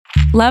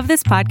Love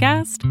this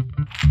podcast?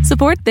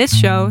 Support this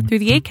show through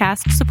the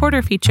Acast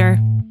supporter feature.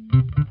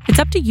 It's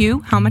up to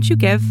you how much you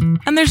give,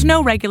 and there's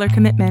no regular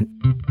commitment.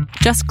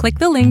 Just click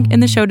the link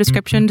in the show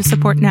description to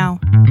support now.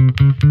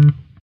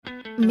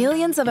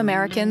 Millions of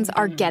Americans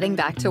are getting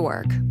back to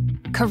work.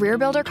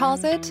 CareerBuilder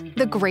calls it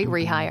the Great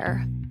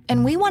Rehire.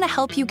 And we want to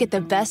help you get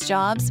the best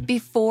jobs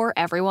before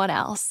everyone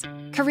else.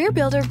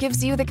 CareerBuilder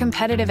gives you the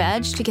competitive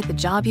edge to get the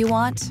job you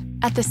want,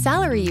 at the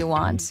salary you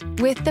want,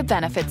 with the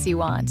benefits you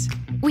want.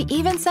 We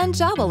even send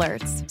job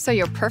alerts, so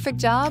your perfect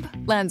job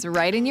lands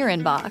right in your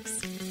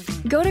inbox.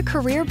 Go to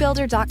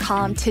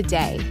CareerBuilder.com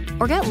today,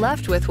 or get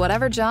left with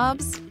whatever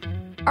jobs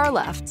are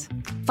left.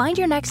 Find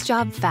your next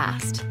job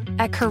fast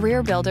at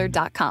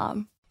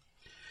CareerBuilder.com.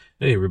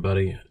 Hey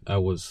everybody, I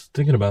was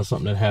thinking about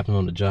something that happened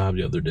on the job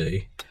the other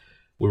day.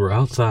 We were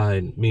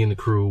outside, me and the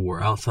crew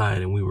were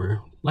outside, and we were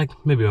like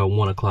maybe about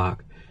 1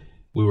 o'clock.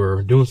 We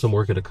were doing some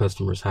work at a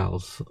customer's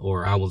house,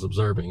 or I was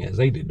observing as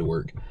they did the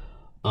work.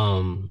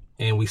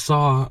 And we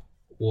saw,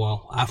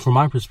 from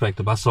my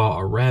perspective, I saw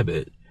a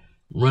rabbit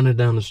running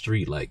down the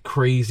street like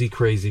crazy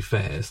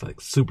fast, like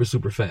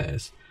super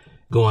fast,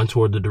 going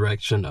toward the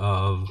direction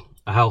of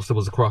a house that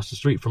was across the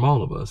street from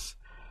all of us.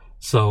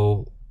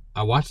 So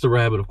I watched the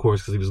rabbit, of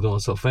course, because he was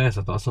going so fast.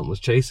 I thought something was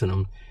chasing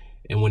him.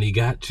 And when he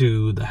got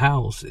to the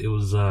house, it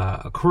was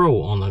a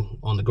crow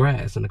on the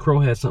grass, and the crow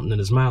had something in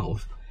his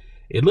mouth.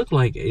 It looked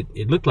like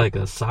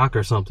a sock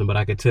or something, but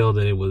I could tell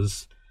that it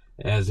was,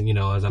 as I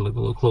looked a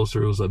little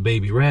closer, it was a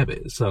baby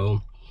rabbit.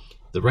 So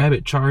the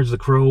rabbit charged the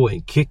crow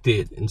and kicked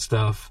it and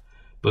stuff,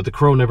 but the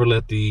crow never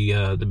let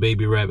the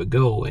baby rabbit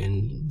go,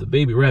 and the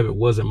baby rabbit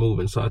wasn't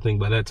moving. So I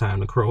think by that time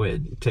the crow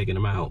had taken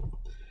him out,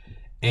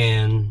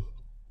 and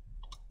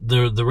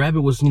the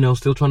rabbit was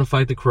still trying to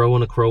fight the crow,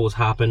 and the crow was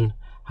hopping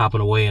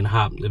away and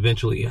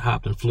eventually it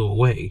hopped and flew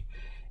away.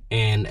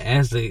 And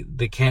as the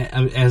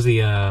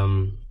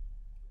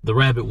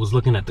rabbit was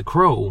looking at the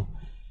crow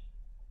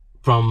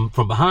from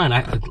behind,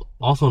 I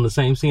also in the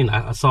same scene,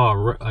 I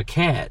saw a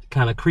cat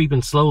kind of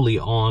creeping slowly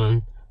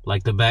on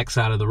like the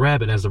backside of the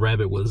rabbit as the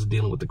rabbit was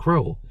dealing with the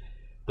crow.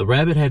 The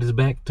rabbit had his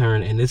back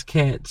turned, and this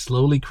cat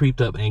slowly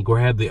creeped up and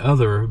grabbed the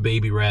other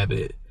baby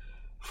rabbit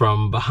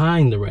from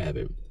behind the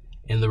rabbit.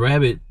 And the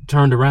rabbit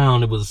turned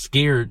around and was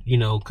scared,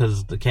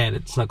 because the cat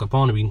had snuck up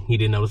on him. He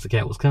didn't notice the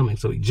cat was coming,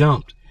 so he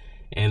jumped.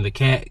 And the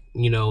cat,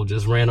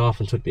 just ran off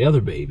and took the other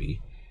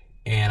baby.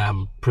 And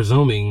I'm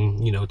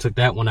presuming, took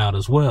that one out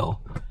as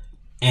well.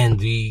 And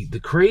the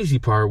crazy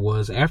part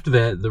was, after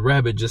that, the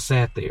rabbit just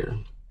sat there,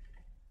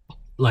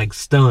 like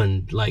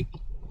stunned, like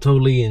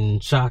totally in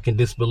shock and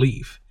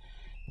disbelief.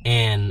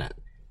 And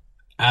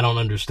I don't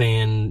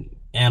understand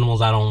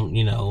animals. I don't,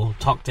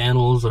 talk to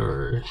animals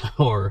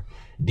or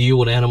deal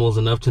with animals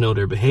enough to know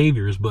their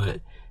behaviors,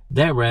 but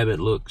that rabbit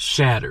looked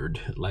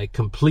shattered, like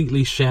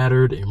completely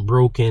shattered and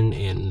broken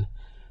and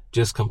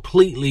just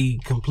completely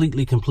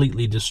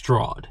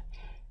distraught.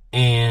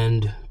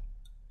 And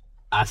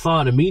I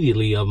thought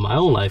immediately of my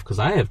own life, because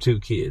I have 2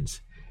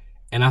 kids,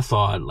 and I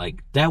thought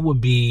like that would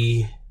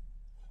be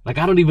like,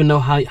 I don't even know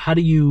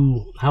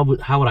how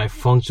would I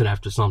function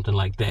after something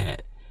like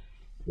that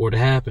were to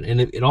happen.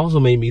 And it also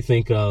made me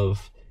think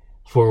of,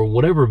 for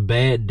whatever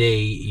bad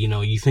day,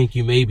 you think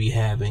you may be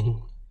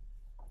having,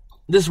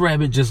 this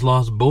rabbit just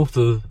lost both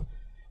of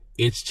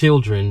its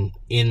children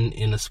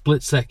in a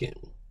split second.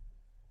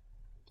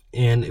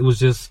 And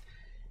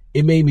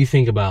it made me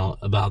think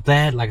about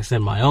that. Like I said,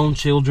 my own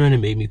children. It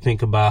made me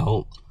think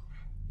about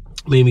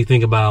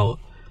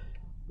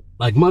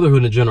like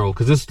motherhood in general,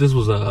 because this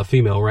was a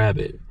female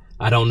rabbit.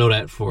 I don't know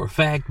that for a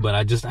fact, but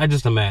I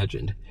just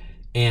imagined.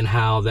 And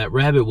how that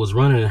rabbit was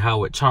running and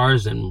how it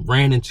charged and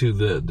ran into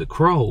the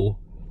crow.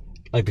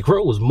 Like the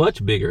crow was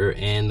much bigger,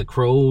 and the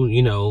crow,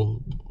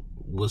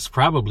 was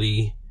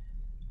probably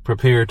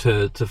prepared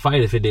to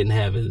fight if it didn't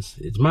have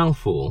its mouth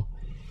full.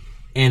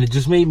 And it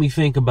just made me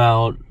think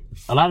about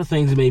a lot of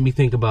things. It made me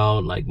think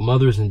about like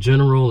mothers in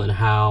general and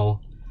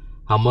how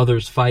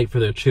mothers fight for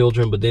their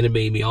children. But then it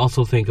made me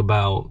also think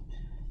about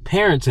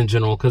parents in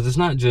general, because it's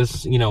not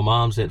just,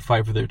 moms that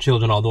fight for their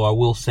children. Although I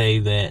will say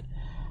that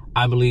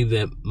I believe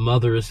that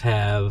mothers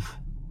have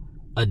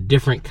a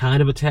different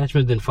kind of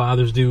attachment than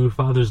fathers do.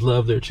 Fathers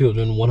love their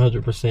children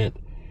 100%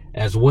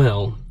 as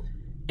well.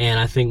 And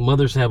I think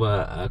mothers have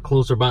a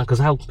closer bond, because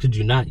how could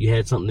you not? You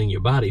had something in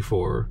your body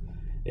for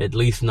at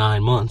least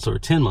 9 months or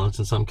 10 months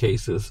in some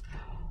cases.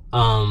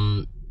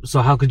 So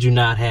how could you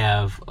not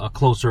have a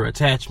closer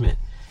attachment?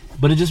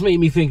 But it just made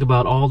me think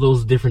about all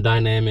those different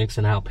dynamics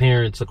and how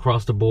parents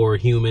across the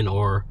board, human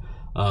or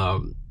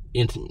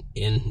in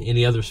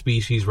any other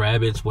species,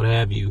 rabbits, what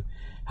have you,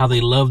 how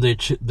they love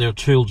their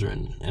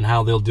children and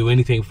how they'll do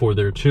anything for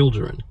their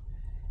children,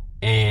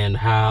 and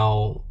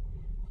how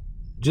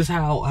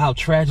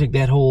tragic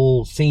that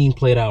whole scene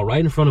played out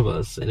right in front of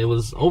us. And it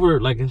was over,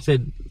 like I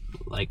said,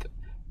 like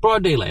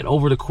broad daylight,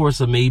 over the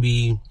course of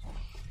maybe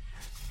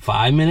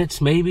 5 minutes,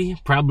 maybe,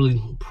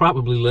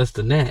 probably less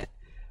than that.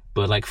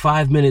 But like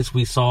 5 minutes,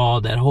 we saw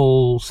that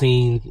whole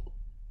scene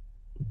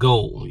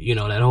go,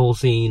 that whole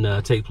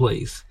scene take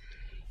place.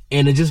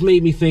 And it just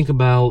made me think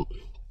about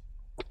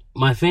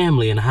my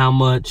family and how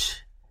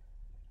much,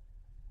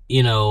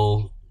 you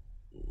know,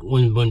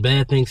 when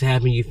bad things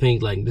happen, you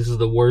think like, this is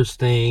the worst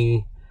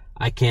thing.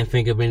 I can't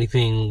think of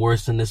anything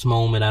worse than this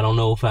moment. I don't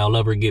know if I'll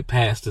ever get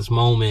past this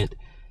moment.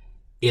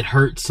 It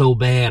hurts so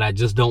bad. I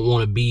just don't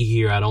want to be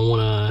here. I don't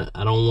want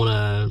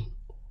to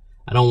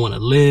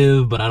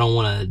live, but I don't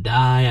want to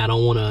die. I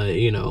don't want to,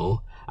 you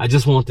know, I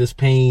just want this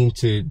pain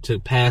to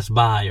pass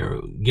by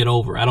or get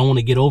over. I don't want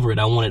to get over it.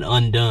 I want it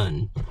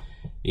undone.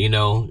 You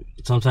know,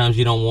 sometimes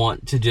you don't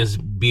want to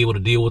just be able to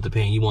deal with the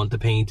pain. You want the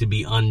pain to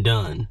be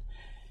undone.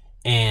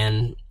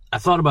 And I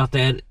thought about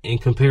that in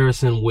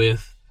comparison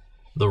with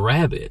the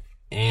rabbit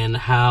and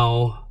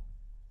how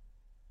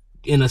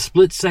in a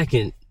split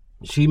second,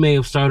 she may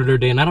have started her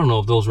day, and I don't know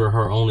if those were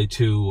her only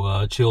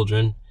two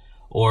children,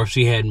 or if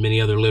she had many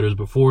other litters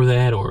before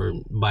that, or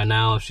by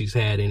now if she's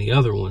had any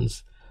other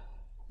ones.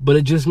 But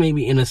it just made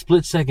me, in a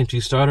split second, she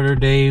started her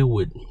day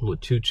with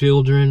two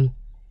children,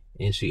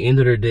 and she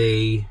ended her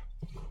day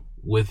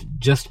with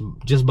just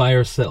by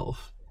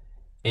herself.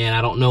 And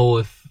I don't know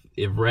if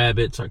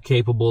rabbits are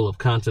capable of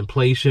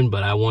contemplation,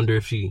 but I wonder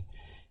if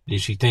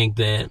did she think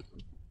that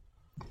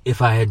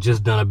if I had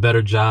just done a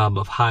better job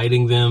of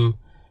hiding them,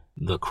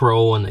 the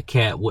crow and the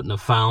cat wouldn't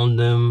have found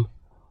them,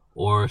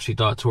 or if she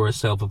thought to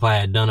herself, if I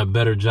had done a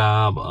better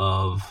job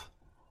of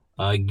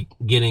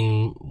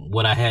getting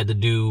what I had to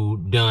do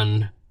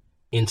done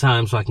in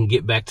time so I can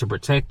get back to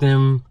protect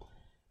them,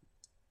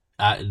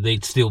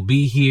 they'd still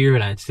be here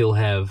and I'd still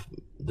have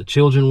the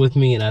children with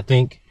me. And I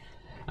think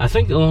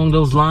along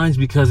those lines,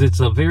 because it's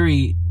a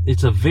very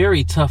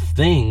tough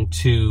thing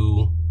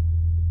to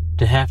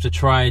have to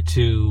try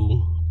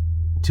to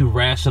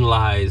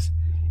rationalize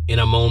in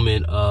a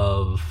moment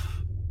of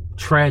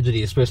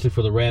tragedy, especially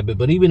for the rabbit,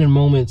 but even in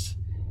moments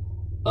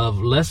of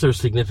lesser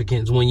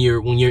significance, when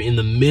you're in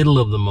the middle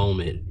of the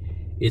moment,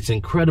 it's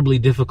incredibly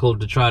difficult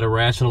to try to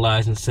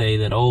rationalize and say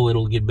that, oh,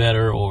 it'll get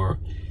better, or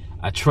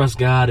I trust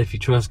God if you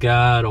trust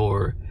God,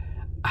 or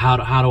how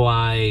do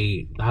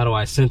I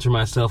center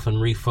myself and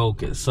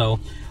refocus. So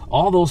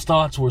all those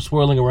thoughts were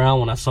swirling around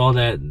when I saw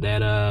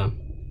that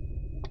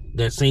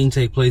scene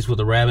take place with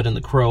the rabbit and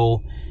the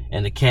crow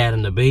and the cat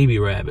and the baby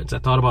rabbits. I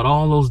thought about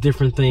all those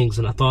different things,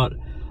 and I thought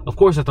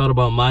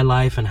about my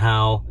life and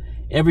how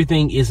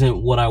everything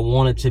isn't what I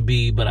want it to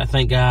be, but I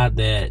thank God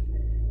that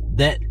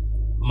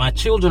my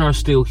children are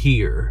still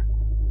here.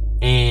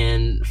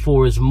 And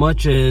for as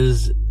much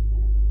as,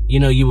 you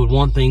know, you would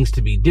want things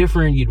to be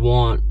different, you'd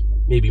want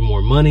maybe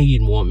more money,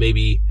 you'd want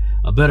maybe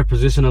a better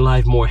position in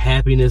life, more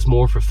happiness,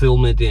 more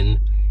fulfillment in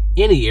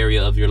any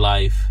area of your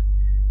life,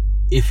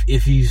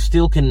 if you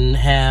still can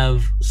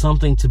have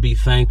something to be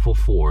thankful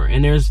for.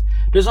 And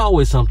there's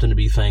always something to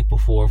be thankful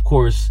for. Of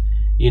course,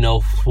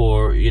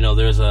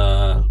 there's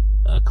a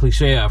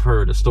cliche I've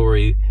heard, a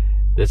story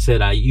that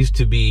said, I used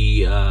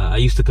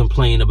to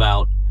complain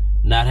about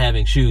not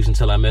having shoes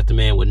until I met the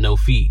man with no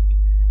feet.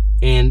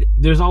 And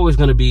there's always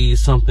going to be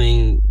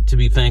something to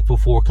be thankful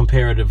for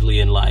comparatively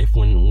in life.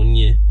 When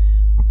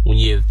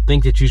you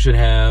think that you should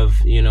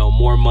have,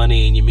 more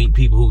money, and you meet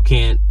people who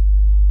can't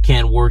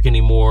work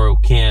anymore,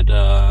 can't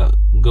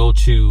go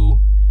to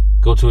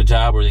a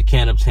job, or they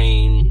can't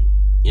obtain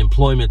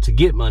employment to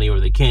get money,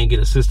 or they can't get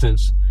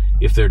assistance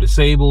if they're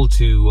disabled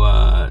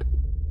to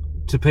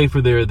pay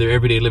for their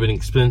everyday living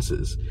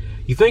expenses.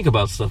 You think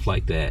about stuff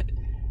like that,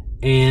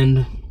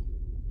 and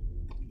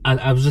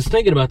I was just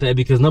thinking about that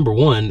because, number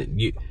one,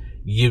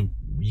 you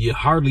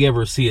hardly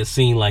ever see a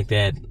scene like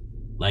that,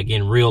 like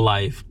in real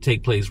life,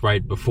 take place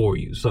right before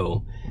you.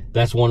 So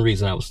that's one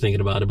reason I was thinking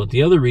about it. But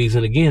the other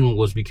reason, again,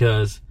 was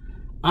because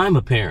I'm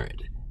a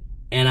parent,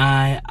 and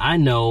I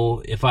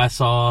know if I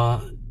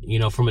saw,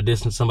 from a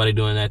distance, somebody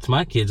doing that to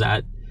my kids,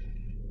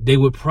 they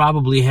would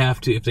probably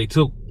have to, if they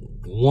took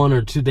one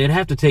or two, they'd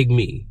have to take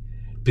me,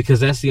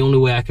 because that's the only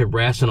way I could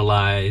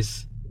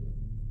rationalize,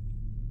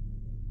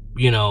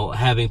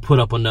 having put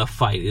up enough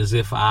fight, is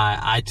if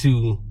I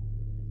too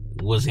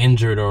was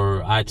injured,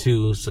 or I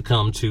too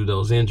succumbed to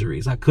those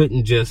injuries. I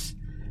couldn't just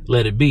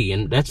let it be.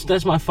 And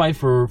that's my fight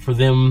for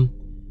them,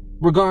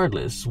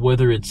 regardless,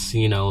 whether it's,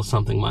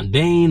 something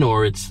mundane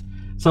or it's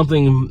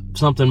something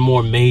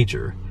more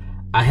major.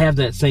 I have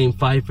that same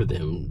fight for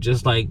them,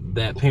 just like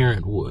that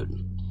parent would.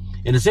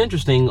 And it's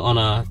interesting, on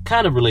a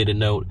kind of related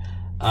note,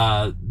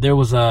 there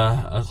was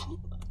a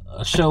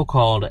show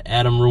called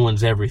Adam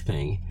Ruins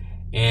Everything.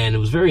 And it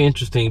was very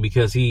interesting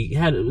because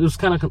it was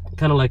kind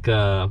of like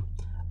a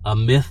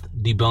myth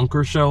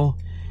debunker show.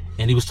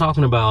 And he was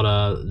talking about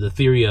the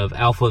theory of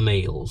alpha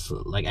males,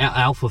 like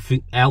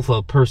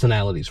alpha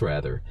personalities,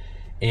 rather.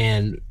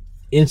 And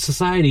in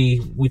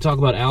society, we talk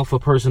about alpha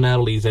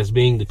personalities as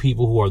being the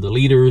people who are the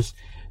leaders,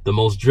 the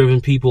most driven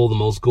people, the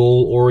most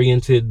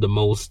goal-oriented, the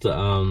most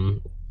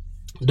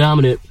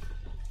dominant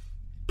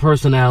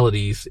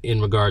personalities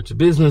in regard to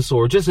business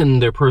or just in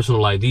their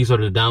personal life. These are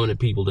the dominant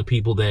people, the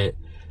people that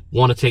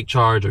want to take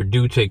charge or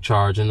do take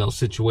charge in those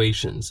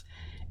situations.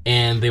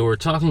 And they were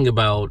talking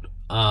about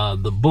a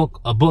book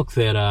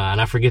that,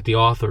 and I forget the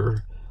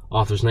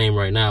author's name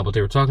right now, but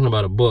they were talking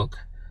about a book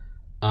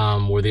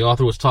where the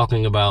author was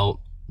talking about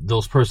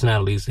those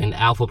personalities and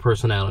alpha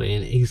personality,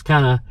 and he's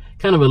kind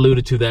of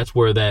alluded to that's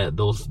where that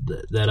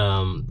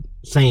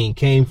saying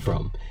came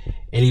from.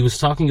 And he was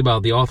talking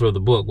about, the author of the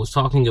book was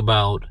talking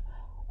about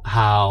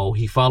how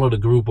he followed a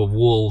group of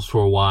wolves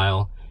for a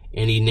while,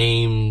 and he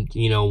named,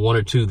 one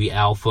or two the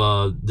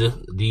alpha.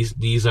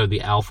 These are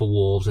the alpha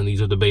wolves, and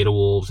these are the beta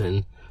wolves,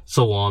 and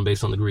so on,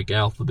 based on the Greek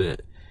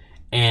alphabet.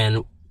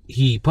 And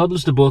he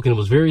published a book, and it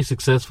was very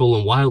successful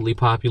and wildly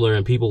popular,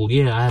 and people,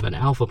 I have an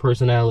alpha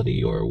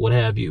personality, or what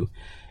have you.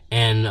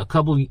 And a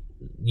couple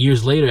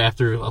years later,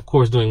 after, of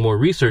course, doing more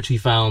research, he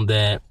found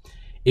that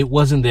it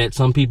wasn't that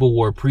some people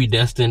were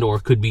predestined or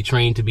could be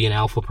trained to be an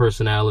alpha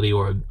personality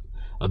or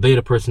a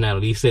beta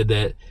personality. He said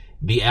that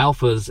the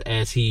alphas,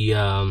 as he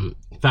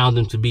found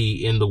them to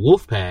be in the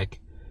wolf pack,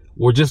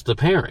 were just the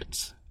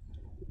parents.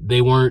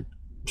 They weren't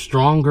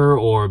stronger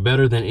or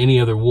better than any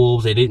other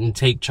wolves. They didn't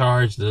take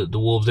charge, the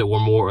wolves that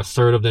were more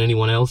assertive than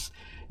anyone else.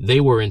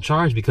 They were in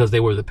charge because they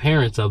were the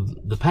parents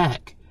of the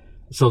pack.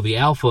 So the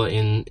alpha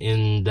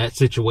in that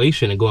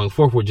situation and going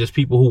forth were just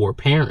people who were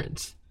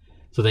parents.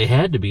 So they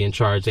had to be in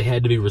charge. They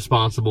had to be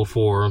responsible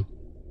for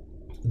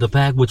the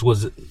pack, which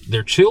was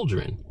their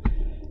children.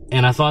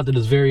 And I thought that it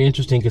was very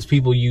interesting because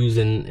people use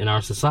in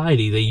our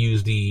society, they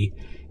use the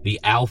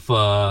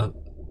alpha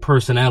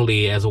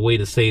personality as a way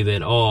to say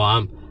that,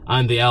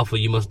 I'm the alpha,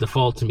 you must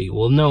default to me.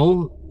 Well,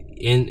 no,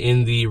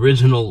 in the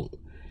original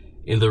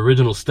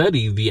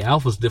study, the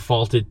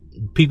alphas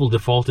people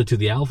defaulted to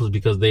the alphas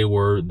because they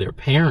were their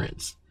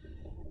parents.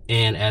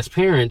 And as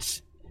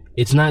parents,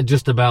 it's not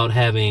just about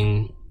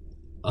having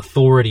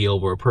authority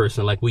over a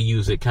person like we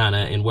use it kind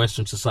of in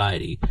Western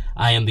society.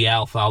 I am the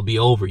alpha, I'll be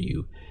over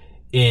you.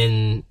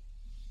 In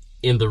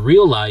the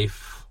real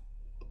life,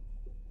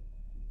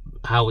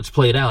 how it's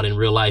played out in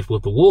real life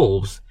with the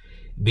wolves,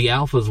 the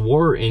alphas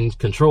were in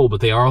control,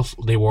 but they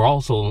were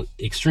also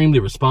extremely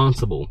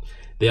responsible.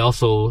 They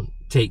also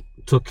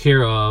took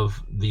care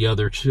of the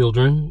other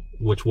children,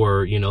 which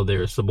were,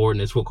 their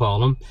subordinates, we'll call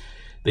them.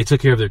 They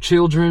took care of their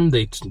children.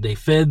 They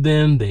fed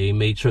them. They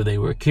made sure they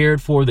were cared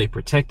for. They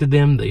protected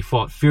them. They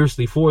fought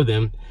fiercely for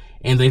them,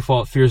 and they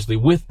fought fiercely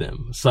with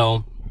them.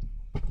 So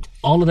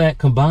all of that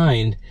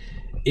combined,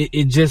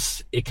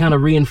 it kind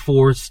of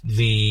reinforced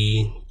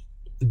the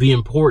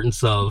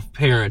importance of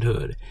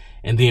parenthood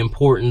and the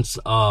importance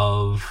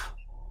of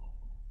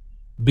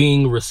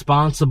being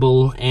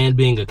responsible and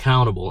being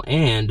accountable,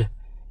 and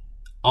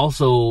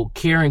also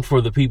caring for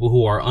the people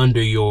who are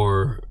under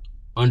your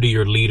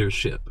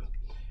leadership.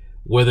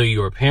 Whether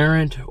you're a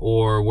parent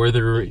or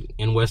whether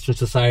in Western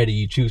society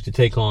you choose to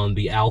take on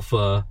the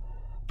alpha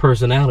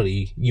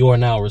personality, you are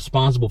now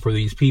responsible for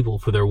these people,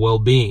 for their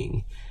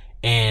well-being.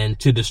 And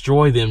to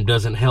destroy them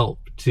doesn't help.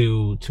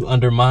 To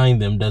undermine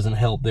them doesn't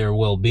help their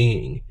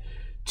well-being.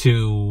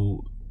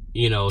 To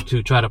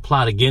try to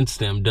plot against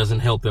them doesn't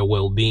help their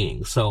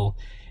well-being. So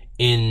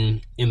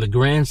in the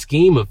grand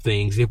scheme of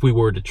things, if we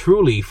were to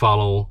truly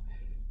follow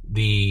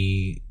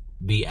the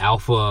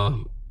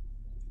alpha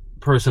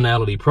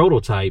personality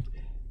prototype,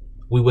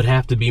 we would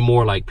have to be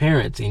more like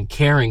parents in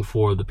caring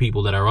for the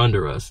people that are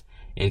under us.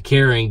 And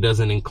caring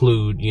doesn't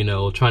include,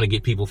 trying to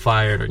get people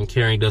fired, and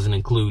caring doesn't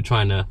include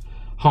trying to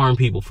harm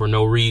people for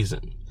no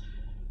reason.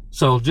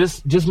 So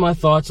just my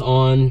thoughts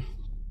on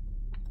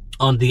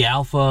the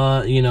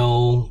alpha,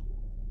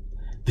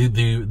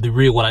 the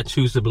real, what I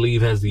choose to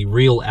believe as the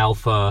real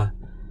alpha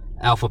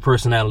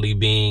personality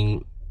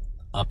being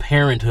a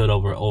parenthood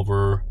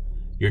over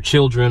your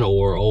children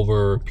or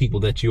over people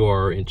that you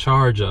are in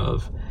charge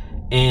of.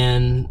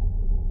 And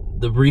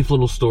the brief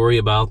little story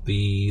about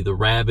the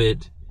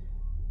rabbit,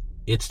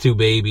 its two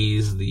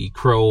babies, the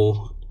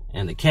crow,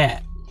 and the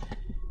cat.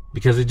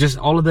 Because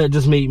all of that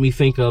just made me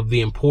think of the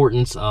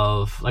importance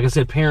of, like I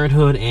said,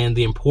 parenthood, and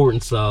the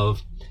importance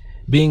of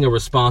being a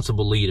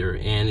responsible leader.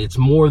 And it's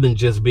more than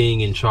just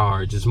being in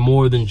charge. It's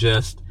more than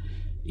just,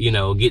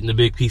 getting a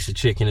big piece of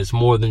chicken. It's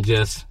more than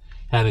just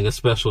having a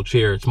special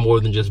chair. It's more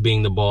than just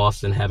being the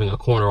boss and having a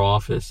corner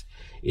office.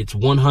 It's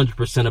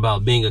 100%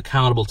 about being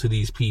accountable to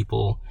these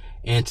people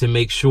and to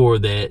make sure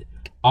that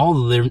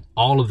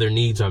all of their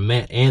needs are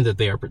met and that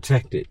they are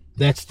protected.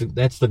 That's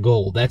the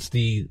goal. That's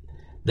the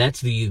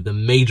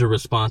major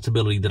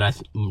responsibility that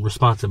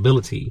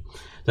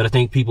I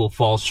think people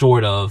fall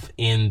short of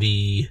in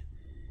the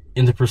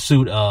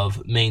pursuit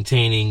of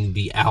maintaining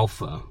the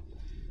alpha.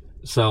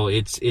 So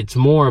it's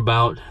more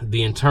about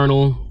the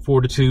internal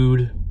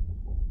fortitude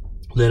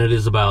than it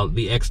is about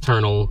the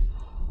external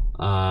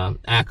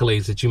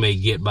accolades that you may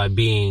get by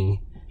being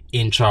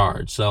in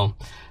charge. So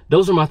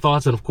those are my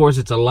thoughts, and of course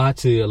it's a lot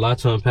to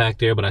unpack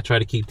there, but I try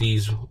to keep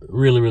these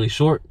really, really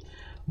short.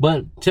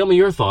 But tell me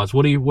your thoughts.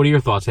 What are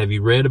your thoughts? Have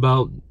you read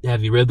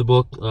the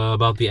book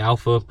about the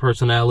alpha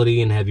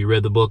personality, and have you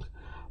read the book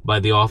by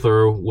the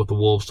author with the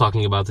wolves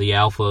talking about the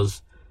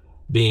alphas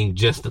being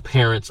just the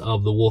parents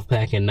of the wolf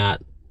pack and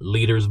not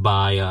leaders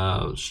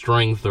by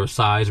strength or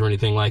size or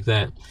anything like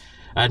that?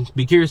 I'd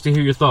be curious to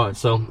hear your thoughts.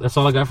 So that's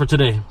all I got for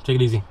today. Take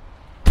it easy.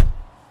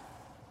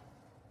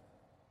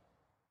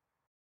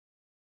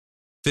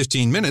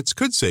 15 minutes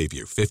could save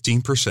you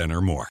 15%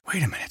 or more.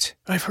 Wait a minute.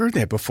 I've heard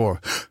that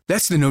before.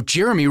 That's the note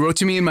Jeremy wrote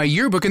to me in my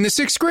yearbook in the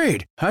 6th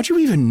grade. How'd you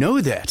even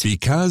know that?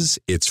 Because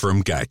it's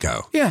from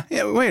Geico. Yeah,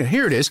 wait,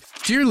 here it is.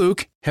 Dear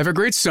Luke, have a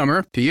great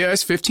summer.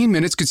 P.S. 15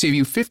 minutes could save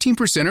you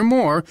 15% or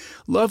more.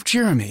 Love,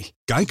 Jeremy.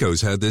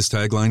 Geico's had this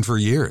tagline for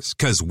years,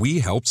 because we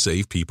help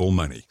save people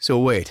money. So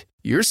wait,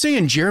 you're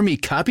saying Jeremy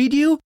copied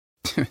you?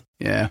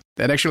 Yeah,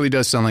 that actually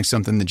does sound like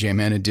something the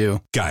J-Man would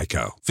do.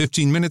 Geico.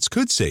 15 minutes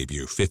could save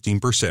you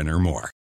 15% or more.